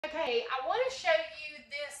Okay, I want to show you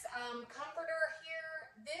this comforter here.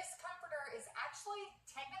 This comforter is actually,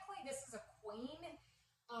 technically, this is a queen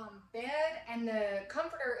bed, and the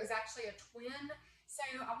comforter is actually a twin. So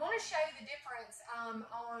I want to show you the difference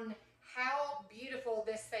on how beautiful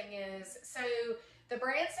this thing is. So the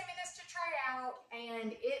brand sent me this to try out, and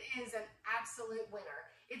it is an absolute winner.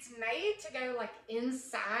 It's made to go like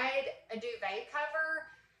inside a duvet cover.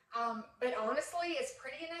 But honestly, it's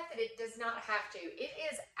pretty enough that it does not have to. It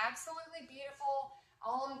is absolutely beautiful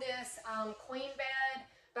on this queen bed,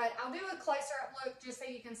 but I'll do a closer up look just so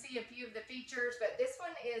you can see a few of the features, but this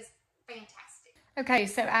one is fantastic. Okay,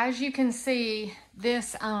 so as you can see,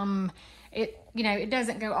 this, it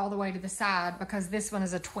doesn't go all the way to the side because this one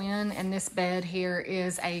is a twin and this bed here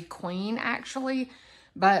is a queen actually,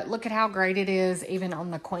 but look at how great it is even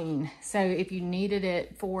on the queen. So if you needed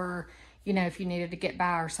it for, if you needed to get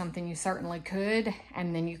by or something, you certainly could.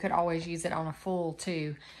 And then you could always use it on a full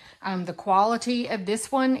too. The quality of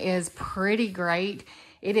this one is pretty great.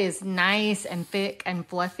 It is nice and thick and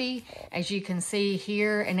fluffy, as you can see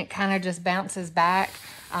here, and it kind of just bounces back.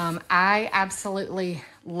 I absolutely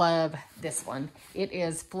love this one. It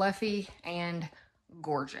is fluffy and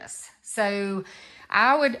gorgeous. So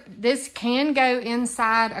this can go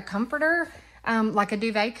inside a comforter, like a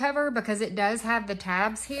duvet cover, because it does have the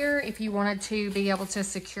tabs here if you wanted to be able to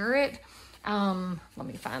secure it. Let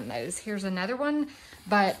me find those. Here's another one.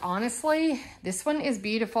 But honestly, this one is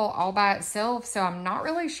beautiful all by itself, so I'm not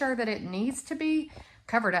really sure that it needs to be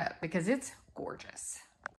covered up because it's gorgeous.